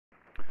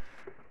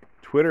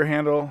Twitter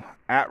handle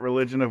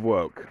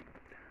 @religionofwoke.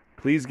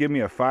 Please give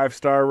me a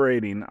 5-star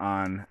rating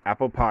on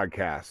Apple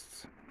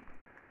Podcasts.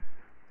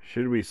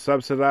 Should we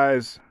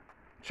subsidize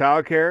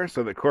childcare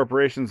so that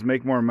corporations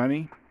make more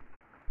money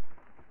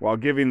while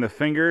giving the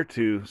finger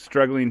to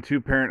struggling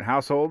two-parent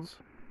households?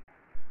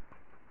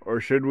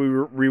 Or should we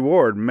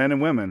reward men and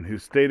women who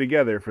stay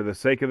together for the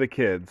sake of the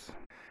kids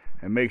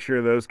and make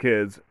sure those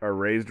kids are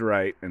raised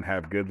right and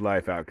have good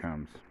life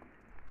outcomes?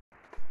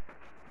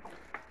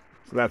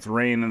 So that's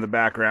rain in the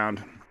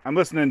background. I'm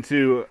listening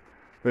to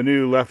the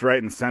new Left,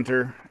 Right, and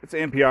Center. It's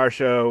an NPR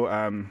show.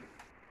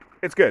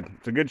 It's good.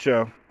 It's a good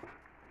show.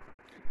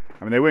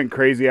 I mean, they went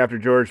crazy after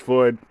George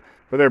Floyd,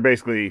 but they're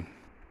basically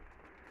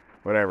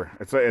whatever.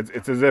 It's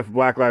as if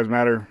Black Lives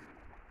Matter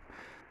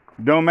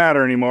don't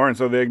matter anymore, and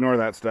so they ignore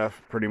that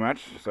stuff pretty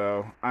much.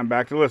 So I'm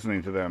back to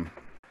listening to them.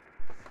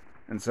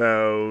 And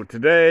so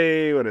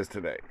today, what is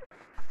today?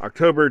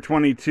 October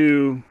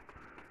 22,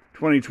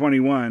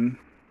 2021.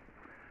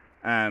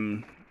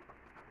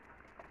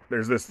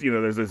 There's this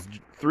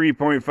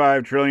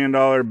 $3.5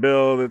 trillion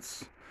bill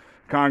that's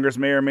Congress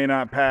may or may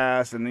not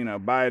pass, and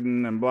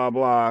Biden and blah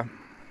blah.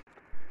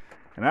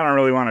 And I don't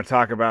really want to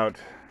talk about,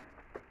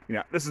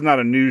 this is not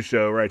a news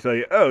show where I tell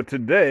you, oh,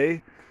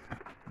 today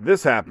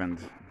this happened,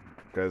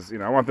 because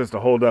I want this to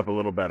hold up a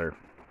little better.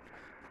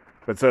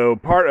 But so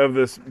part of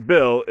this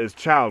bill is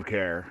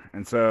childcare,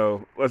 and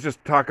so let's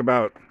just talk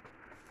about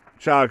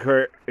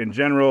childcare in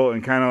general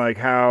and kind of like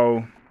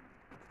how,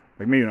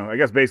 I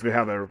guess basically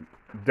how the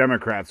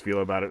Democrats feel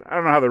about it. I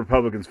don't know how the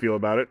Republicans feel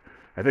about it.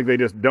 I think they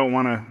just don't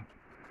want to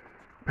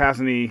pass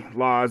any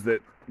laws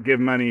that give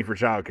money for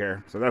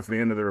childcare. So that's the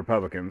end of the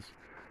Republicans.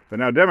 But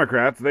now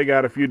Democrats, they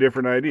got a few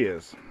different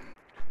ideas.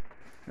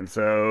 And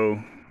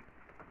so,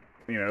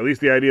 at least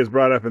the ideas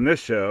brought up in this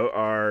show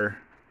are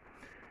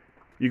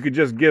you could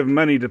just give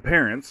money to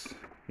parents,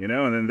 and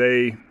then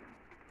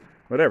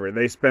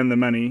they spend the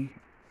money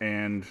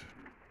and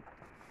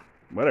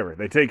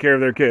they take care of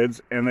their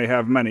kids and they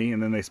have money,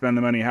 and then they spend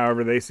the money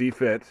however they see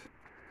fit.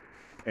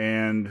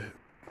 And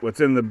what's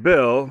in the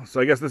bill, so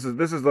I guess this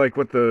is like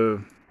what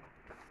the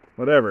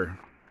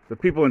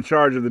people in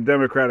charge of the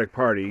Democratic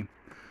Party,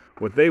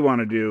 what they want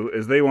to do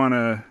is they want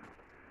to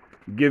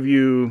give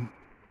you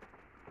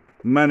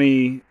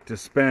money to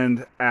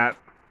spend at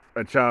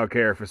a child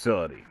care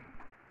facility.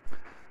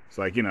 It's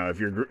like,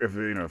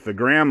 if the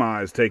grandma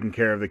is taking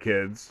care of the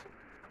kids,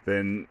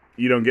 then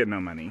you don't get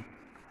no money.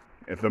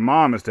 If the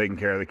mom is taking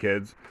care of the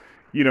kids,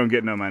 you don't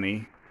get no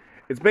money.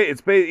 I'm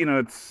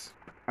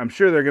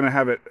sure they're going to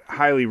have it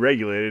highly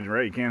regulated,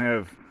 right? You can't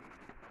have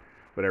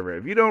whatever.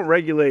 If you don't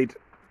regulate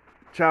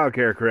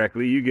childcare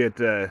correctly, you get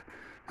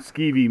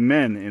skeevy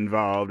men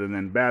involved, and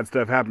then bad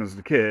stuff happens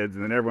to kids,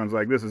 and then everyone's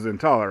like, this is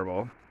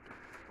intolerable.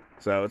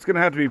 So it's going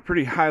to have to be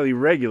pretty highly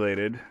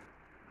regulated.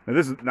 Now,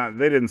 this is not,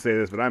 they didn't say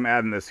this, but I'm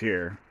adding this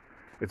here.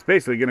 It's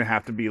basically going to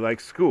have to be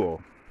like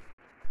school.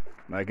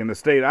 Like in the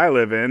state I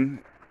live in,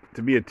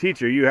 to be a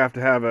teacher, you have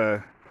to have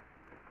a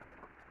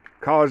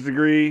college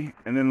degree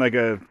and then like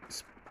a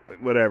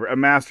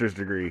master's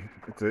degree.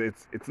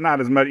 It's not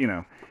as much,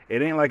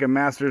 it ain't like a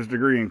master's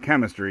degree in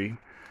chemistry,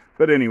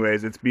 but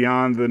anyways, it's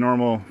beyond the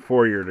normal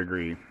 4-year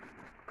degree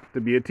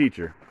to be a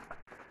teacher.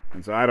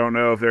 And so I don't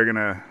know if they're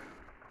gonna,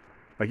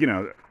 I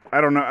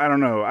don't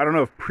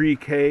know if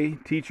pre-K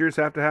teachers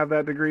have to have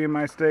that degree in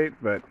my state,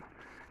 but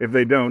if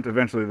they don't,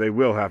 eventually they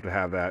will have to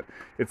have that.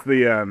 It's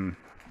the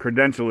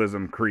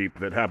credentialism creep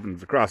that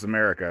happens across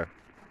America.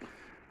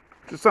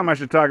 Just something I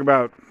should talk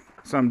about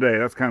someday.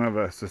 That's kind of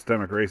a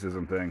systemic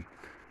racism thing.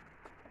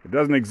 It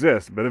doesn't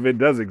exist, but if it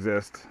does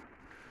exist,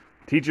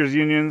 teachers'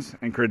 unions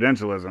and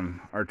credentialism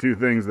are two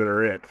things that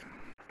are it.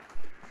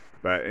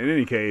 But in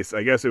any case,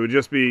 I guess it would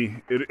just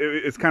be,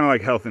 it's kind of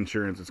like health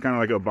insurance. It's kind of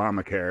like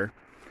Obamacare.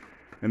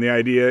 And the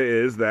idea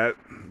is that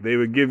they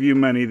would give you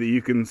money that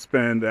you can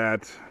spend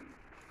at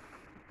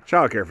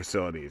childcare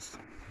facilities.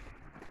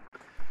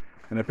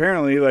 And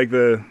apparently, like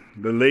the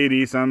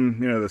lady,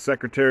 the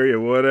secretary or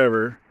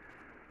whatever,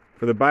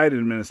 for the Biden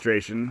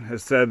administration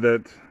has said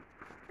that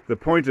the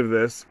point of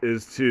this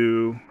is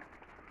to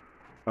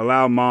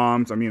allow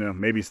moms,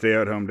 maybe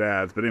stay-at-home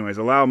dads, but anyways,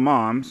 allow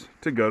moms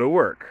to go to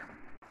work.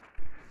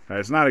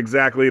 It's not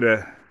exactly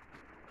it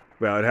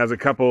has a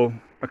couple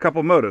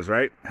motives,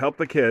 right? Help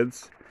the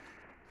kids,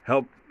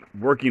 help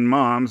working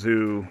moms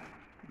who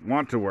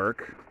want to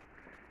work,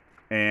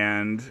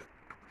 and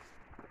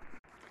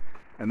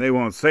they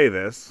won't say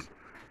this,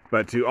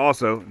 but to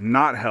also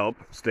not help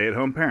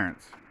stay-at-home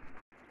parents.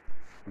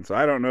 And so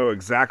I don't know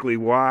exactly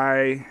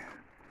why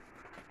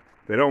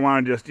they don't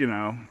want to just,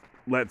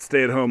 let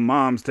stay-at-home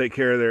moms take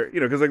care of their,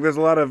 because there's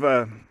a lot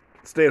of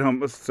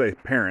stay-at-home, let's say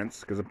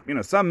parents, because,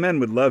 some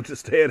men would love to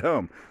stay at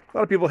home. A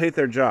lot of people hate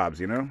their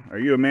jobs, Are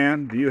you a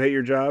man? Do you hate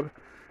your job?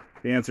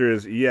 The answer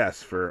is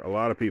yes for a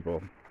lot of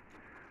people.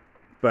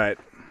 But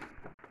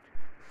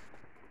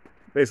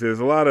basically, there's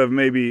a lot of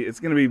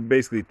it's going to be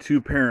basically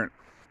two-parent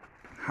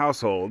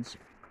households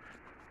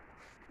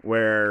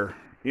where,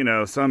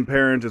 some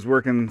parent is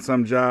working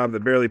some job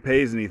that barely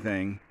pays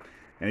anything.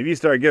 And if you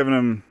start giving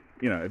them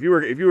if you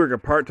work a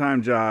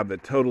part-time job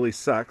that totally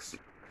sucks,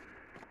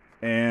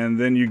 and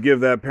then you give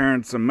that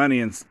parent some money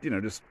and,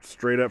 just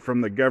straight up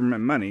from the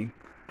government money,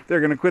 they're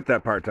going to quit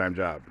that part-time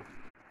job.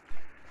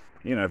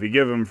 If you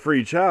give them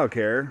free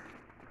childcare,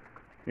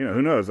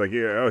 who knows? Like,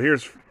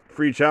 here's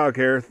free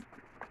childcare,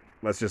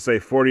 let's just say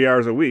 40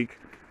 hours a week.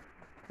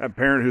 That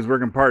parent who's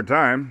working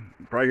part-time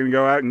probably going to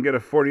go out and get a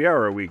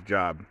 40-hour-a-week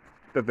job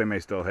that they may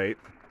still hate.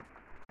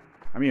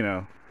 I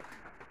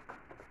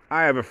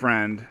have a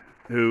friend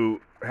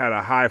who had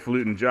a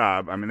highfalutin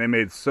job. They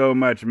made so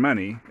much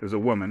money. It was a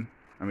woman.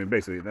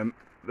 Basically,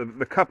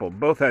 the couple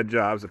both had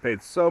jobs that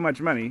paid so much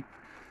money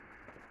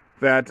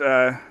that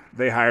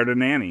they hired a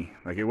nanny.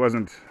 Like, it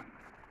wasn't,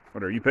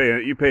 whatever, you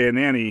pay a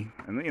nanny,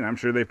 and I'm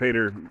sure they paid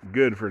her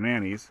good for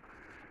nannies,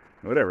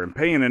 whatever. And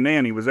paying a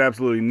nanny was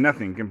absolutely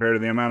nothing compared to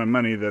the amount of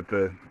money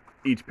that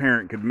each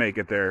parent could make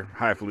at their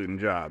highfalutin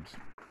jobs.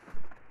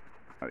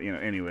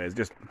 Anyways,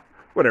 just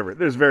whatever.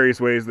 There's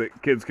various ways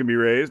that kids can be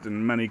raised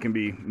and money can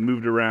be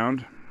moved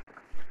around.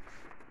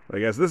 I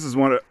guess this is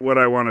what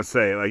I want to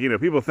say. Like,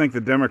 people think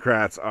the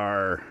Democrats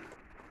they're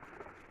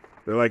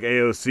like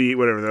AOC,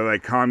 whatever. They're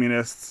like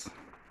communists.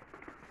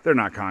 They're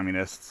not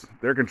communists.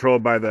 They're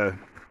controlled by the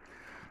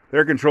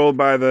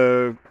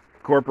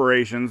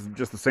corporations,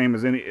 just the same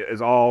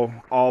as all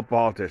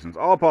politicians.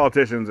 All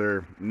politicians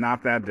are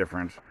not that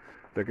different.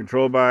 They're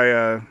controlled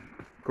by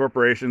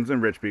corporations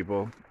and rich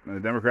people. And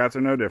the Democrats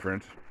are no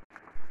different.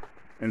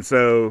 And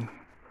so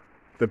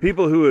the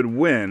people who would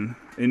win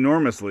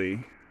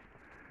enormously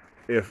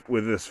if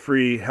with this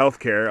free health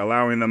care,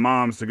 allowing the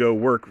moms to go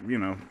work,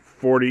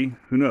 40,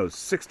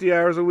 60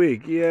 hours a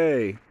week,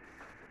 yay.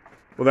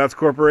 Well, that's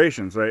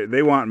corporations, right?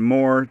 They want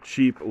more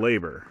cheap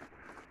labor.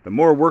 The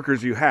more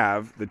workers you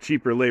have, the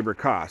cheaper labor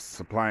costs,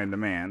 supply and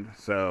demand.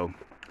 So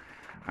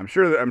I'm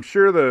sure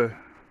the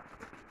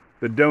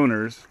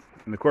donors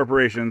and the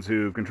corporations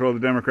who control the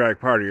Democratic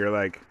Party are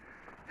like,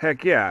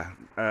 heck yeah,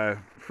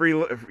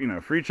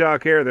 free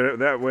child care.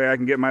 That way I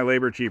can get my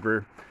labor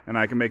cheaper and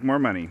I can make more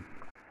money.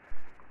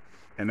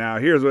 And now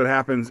here's what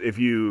happens if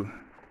you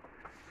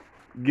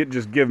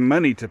just give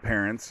money to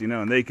parents,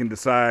 and they can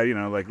decide,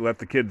 like let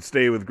the kid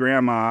stay with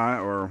grandma,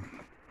 or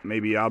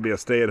maybe I'll be a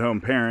stay-at-home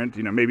parent.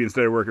 Maybe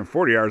instead of working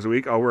 40 hours a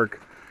week, I'll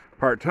work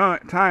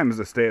part-time as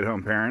a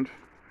stay-at-home parent.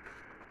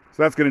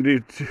 So that's going to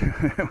do,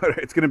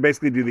 it's going to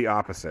basically do the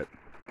opposite.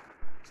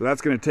 So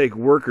that's going to take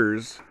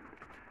workers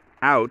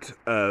out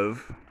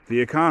of the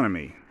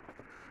economy.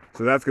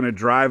 So that's going to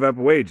drive up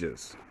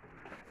wages.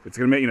 It's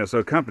going to make,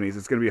 so companies,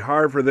 it's going to be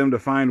hard for them to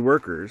find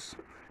workers.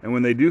 And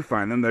when they do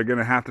find them, they're going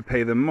to have to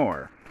pay them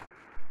more.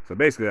 So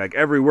basically, like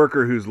every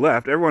worker who's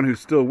left, everyone who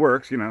still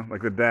works,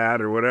 like the dad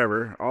or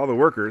whatever, all the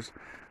workers,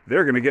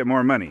 they're going to get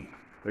more money.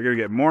 They're going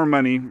to get more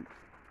money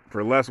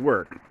for less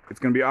work. It's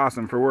going to be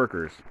awesome for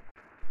workers.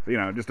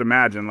 So, just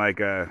imagine like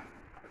a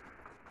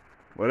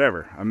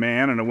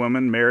man and a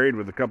woman married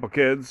with a couple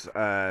kids.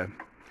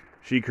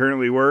 She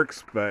currently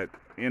works, but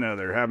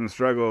they're having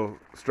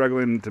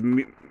struggling to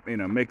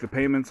make the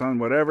payments on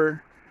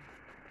whatever.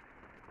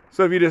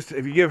 So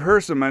if you give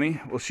her some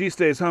money, well, she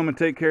stays home and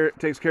takes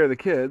care of the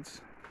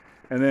kids,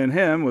 and then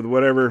him with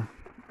whatever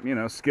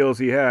skills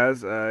he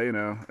has.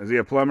 Is he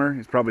a plumber?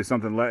 He's probably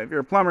something less. If you're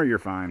a plumber, you're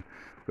fine.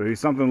 But if he's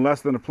something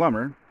less than a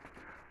plumber,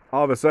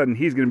 all of a sudden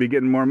he's going to be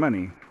getting more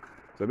money.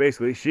 So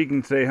basically, she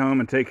can stay home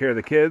and take care of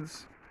the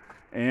kids,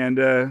 and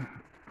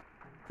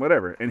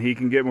whatever, and he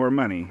can get more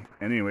money.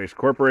 And anyways,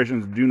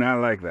 corporations do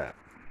not like that.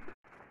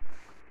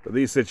 But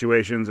these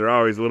situations are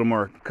always a little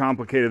more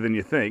complicated than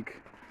you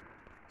think.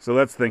 So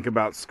let's think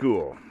about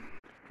school.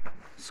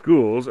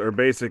 Schools are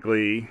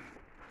basically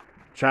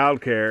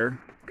childcare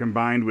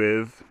combined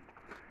with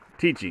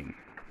teaching.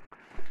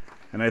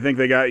 And I think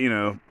they got,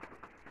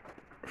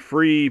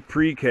 free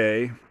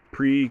pre-K,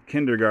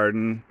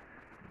 pre-kindergarten.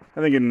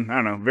 I think in,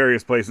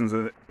 various places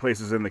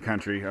in the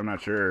country. I'm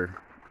not sure.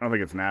 I don't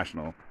think it's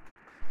national.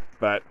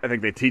 But I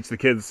think they teach the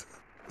kids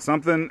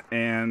something,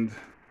 and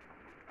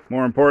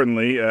more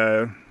importantly,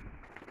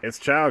 it's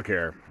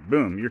childcare.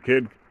 Boom, your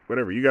kid,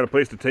 whatever. You got a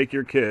place to take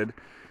your kid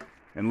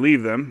and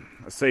leave them,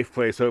 a safe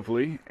place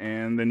hopefully,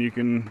 and then you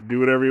can do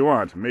whatever you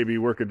want. Maybe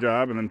work a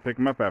job and then pick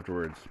them up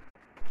afterwards.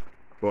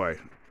 Boy,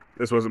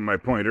 this wasn't my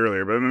point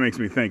earlier, but it makes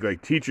me think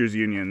like teachers'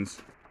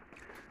 unions,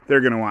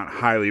 they're going to want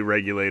highly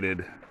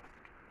regulated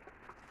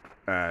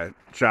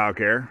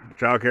childcare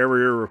where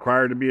you're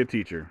required to be a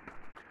teacher.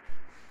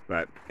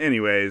 But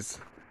anyways,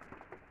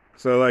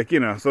 so let's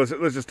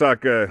just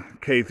talk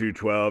K through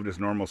 12, just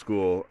normal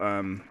school.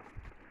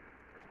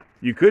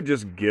 You could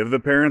just give the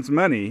parents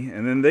money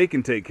and then they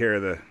can take care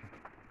of the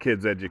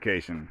kids'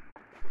 education.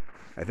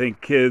 I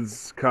think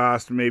kids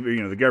cost maybe,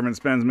 the government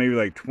spends maybe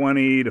like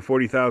 $20,000 to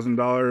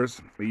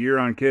 $40,000 a year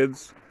on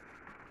kids.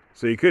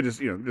 So you could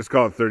just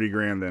call it 30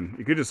 grand then.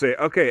 You could just say,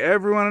 okay,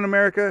 everyone in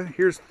America,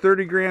 here's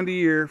 30 grand a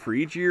year for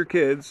each of your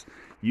kids.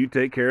 You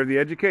take care of the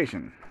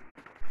education.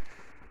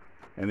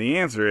 And the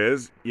answer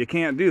is, you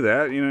can't do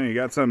that. You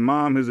got some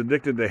mom who's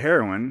addicted to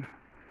heroin.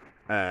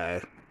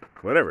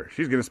 Whatever.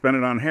 She's going to spend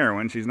it on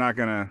heroin. She's not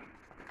going to,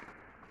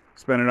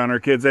 spend it on our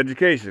kids'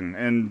 education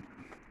and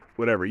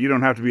whatever. You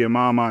don't have to be a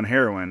mom on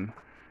heroin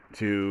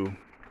to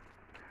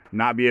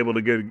not be able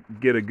to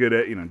get a good,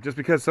 just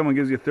because someone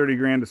gives you 30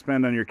 grand to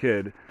spend on your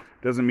kid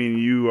doesn't mean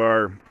you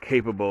are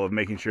capable of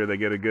making sure they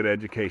get a good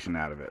education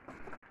out of it.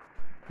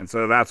 And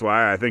so that's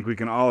why I think we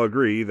can all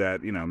agree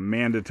that,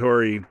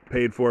 mandatory,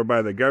 paid for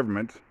by the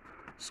government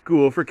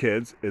school for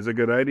kids is a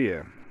good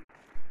idea.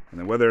 And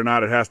then whether or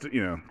not it has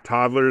to,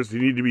 toddlers,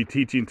 you need to be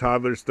teaching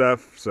toddler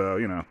stuff.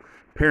 So,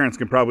 parents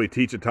can probably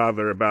teach a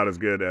toddler about as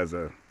good as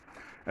a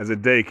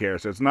daycare.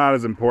 So it's not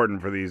as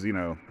important for these,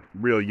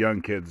 real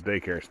young kids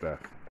daycare stuff.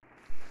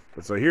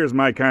 But so here's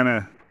my kind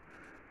of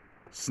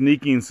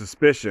sneaking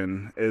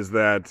suspicion is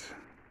that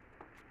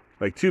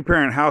like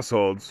 2-parent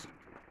households,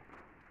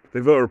 they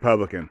vote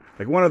Republican.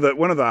 Like one of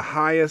the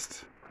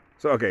highest.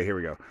 So okay, here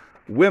we go.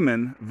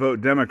 Women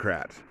vote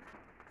Democrat,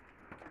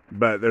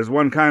 but there's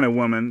one kind of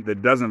woman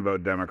that doesn't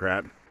vote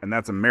Democrat, and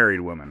that's a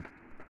married woman.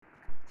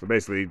 So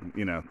basically,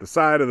 the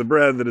side of the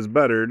bread that is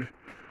buttered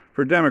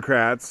for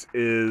Democrats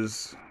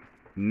is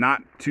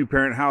not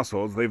 2-parent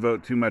households. They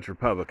vote too much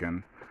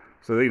Republican.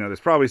 So there's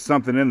probably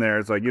something in there.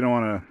 It's like you don't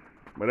want to,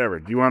 whatever.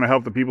 Do you want to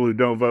help the people who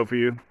don't vote for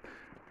you?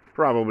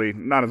 Probably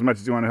not as much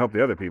as you want to help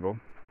the other people.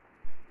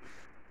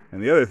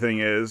 And the other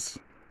thing is,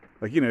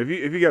 like, if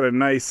you got a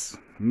nice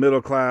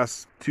middle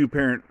class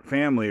 2-parent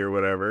family or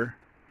whatever,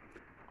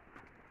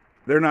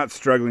 they're not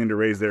struggling to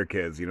raise their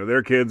kids.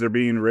 Their kids are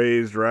being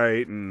raised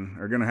right and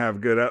are going to have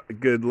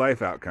good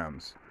life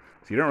outcomes.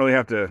 So you don't really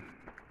have to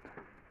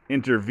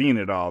intervene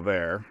at all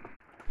there.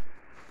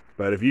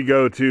 But if you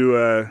go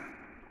to,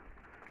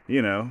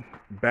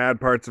 bad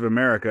parts of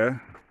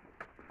America,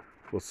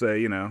 we'll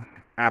say,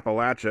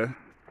 Appalachia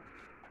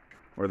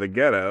or the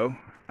ghetto,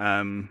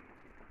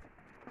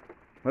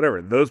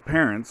 whatever, those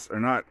parents are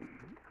not,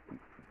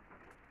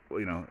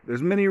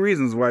 there's many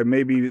reasons why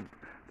maybe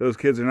those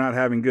kids are not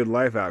having good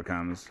life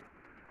outcomes,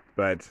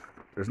 but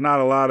there's not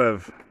a lot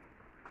of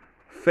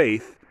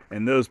faith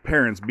in those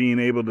parents being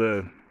able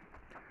to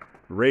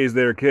raise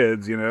their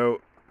kids,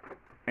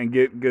 and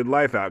get good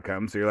life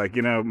outcomes. So you're like,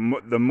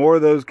 the more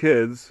those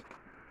kids,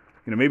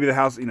 maybe the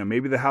house,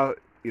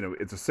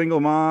 it's a single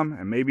mom,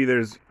 and maybe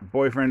there's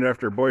boyfriend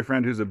after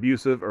boyfriend who's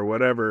abusive or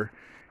whatever,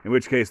 in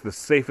which case the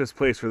safest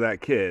place for that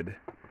kid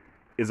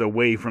is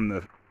away from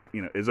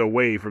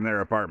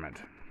their apartment.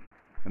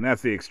 And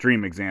that's the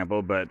extreme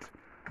example, but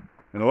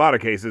in a lot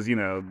of cases,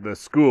 the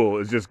school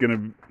is just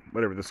going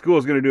to, the school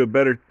is going to do a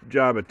better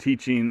job of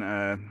teaching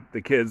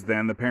the kids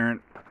than the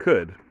parent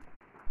could.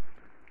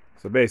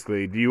 So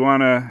basically, do you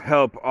want to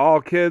help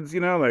all kids, do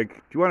you want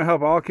to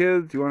help all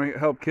kids? Do you want to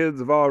help kids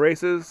of all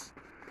races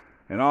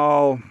and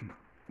all,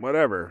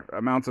 whatever,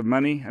 amounts of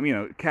money? I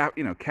mean, cap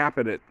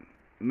it at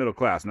middle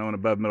class. No one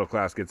above middle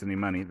class gets any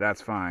money.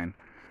 That's fine.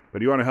 But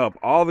do you want to help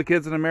all the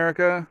kids in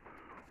America?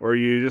 Or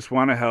you just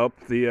want to help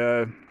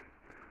the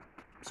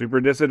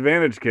super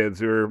disadvantaged kids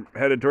who are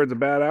headed towards a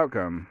bad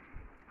outcome?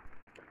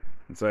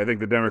 And so I think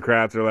the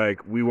Democrats are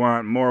like, we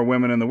want more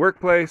women in the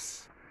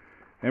workplace,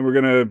 and we're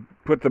going to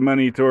put the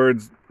money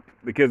towards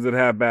the kids that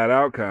have bad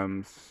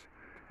outcomes.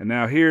 And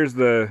now here's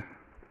I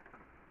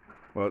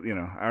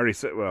already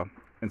said,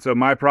 and so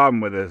my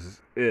problem with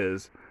this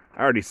is,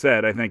 I already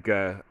said, I think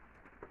I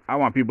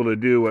want people to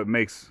do what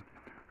makes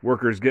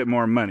workers get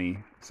more money.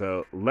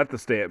 So let the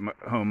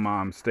stay-at-home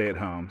moms stay at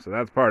home. So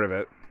that's part of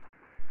it.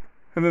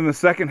 And then the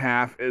second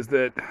half is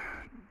that,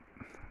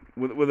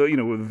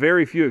 with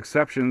very few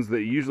exceptions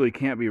that usually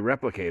can't be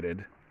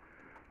replicated,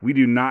 we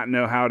do not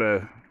know how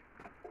to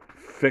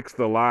fix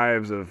the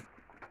lives of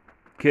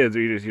kids.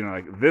 Or you just,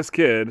 like this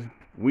kid,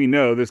 we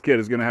know this kid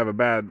is going to have a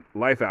bad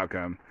life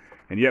outcome,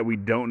 and yet we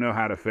don't know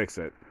how to fix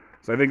it.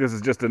 So I think this is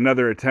just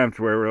another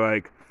attempt where we're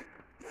like,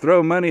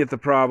 throw money at the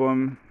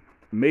problem.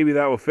 Maybe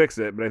that will fix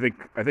it, but I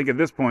think at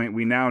this point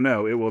we now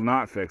know it will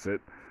not fix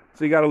it.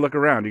 So you got to look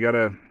around. You got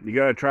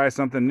to try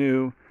something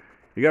new.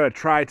 You got to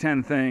try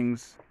 10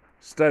 things,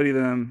 study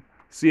them,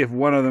 see if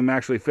one of them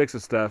actually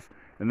fixes stuff,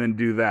 and then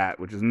do that,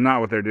 which is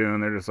not what they're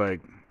doing. They're just like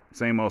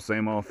same old,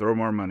 throw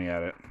more money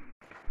at it.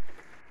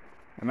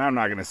 And I'm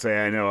not going to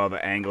say I know all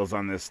the angles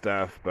on this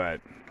stuff,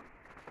 but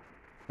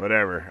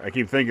whatever. I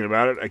keep thinking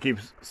about it. I keep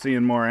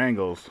seeing more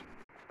angles.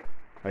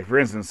 Like for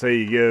instance, say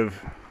you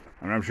give,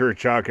 I'm sure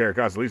childcare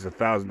costs at least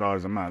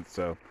 $1,000 a month.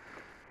 So,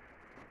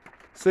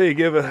 say you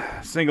give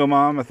a single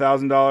mom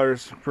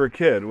 $1,000 per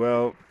kid.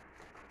 Well,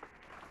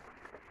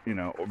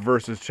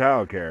 versus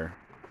childcare.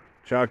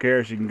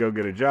 Childcare, she can go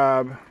get a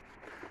job.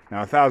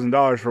 Now,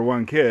 $1,000 for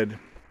one kid.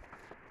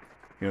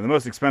 The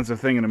most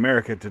expensive thing in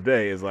America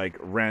today is like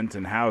rent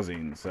and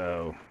housing.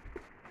 So,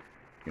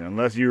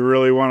 unless you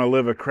really want to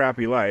live a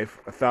crappy life,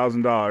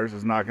 $1,000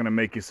 is not going to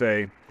make you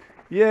say,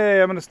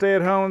 yay, I'm going to stay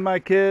at home with my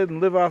kid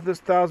and live off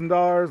this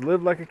 $1,000,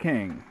 live like a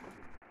king.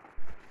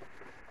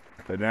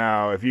 But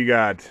now, if you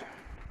got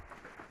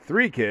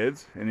 3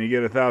 kids and you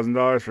get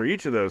 $1,000 for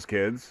each of those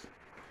kids,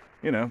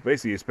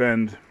 basically you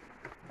spend,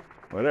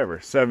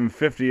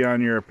 $750 on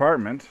your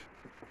apartment,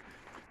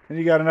 and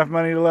you got enough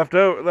money left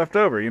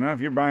over. If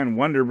you're buying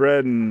Wonder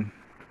Bread and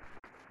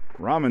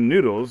ramen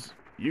noodles,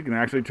 you can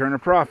actually turn a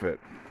profit.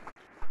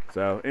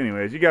 So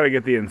anyways, you got to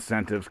get the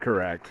incentives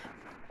correct.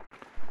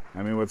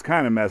 I mean, what's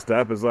kind of messed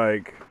up is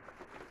like,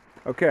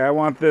 okay, I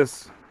want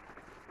this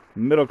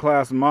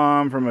middle-class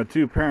mom from a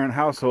 2-parent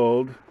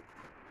household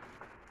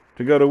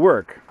to go to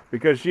work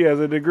because she has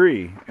a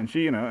degree, and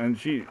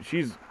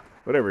she's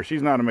whatever.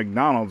 She's not a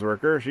McDonald's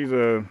worker. She's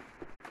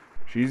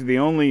the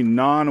only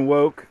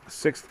non-woke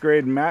 6th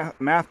grade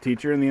math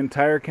teacher in the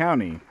entire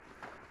county.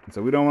 And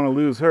so we don't want to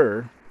lose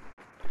her.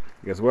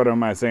 I guess what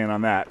am I saying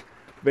on that?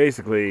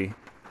 Basically,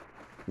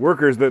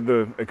 workers that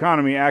the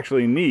economy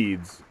actually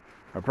needs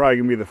are probably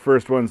going to be the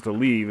first ones to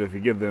leave if you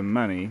give them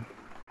money.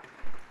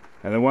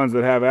 And the ones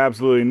that have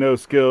absolutely no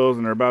skills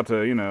and are about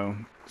to,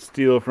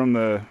 steal from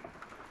the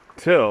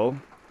till,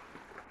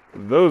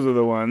 those are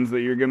the ones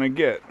that you're going to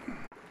get.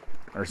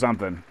 Or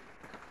something.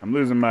 I'm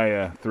losing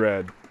my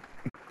thread.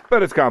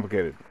 But it's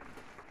complicated.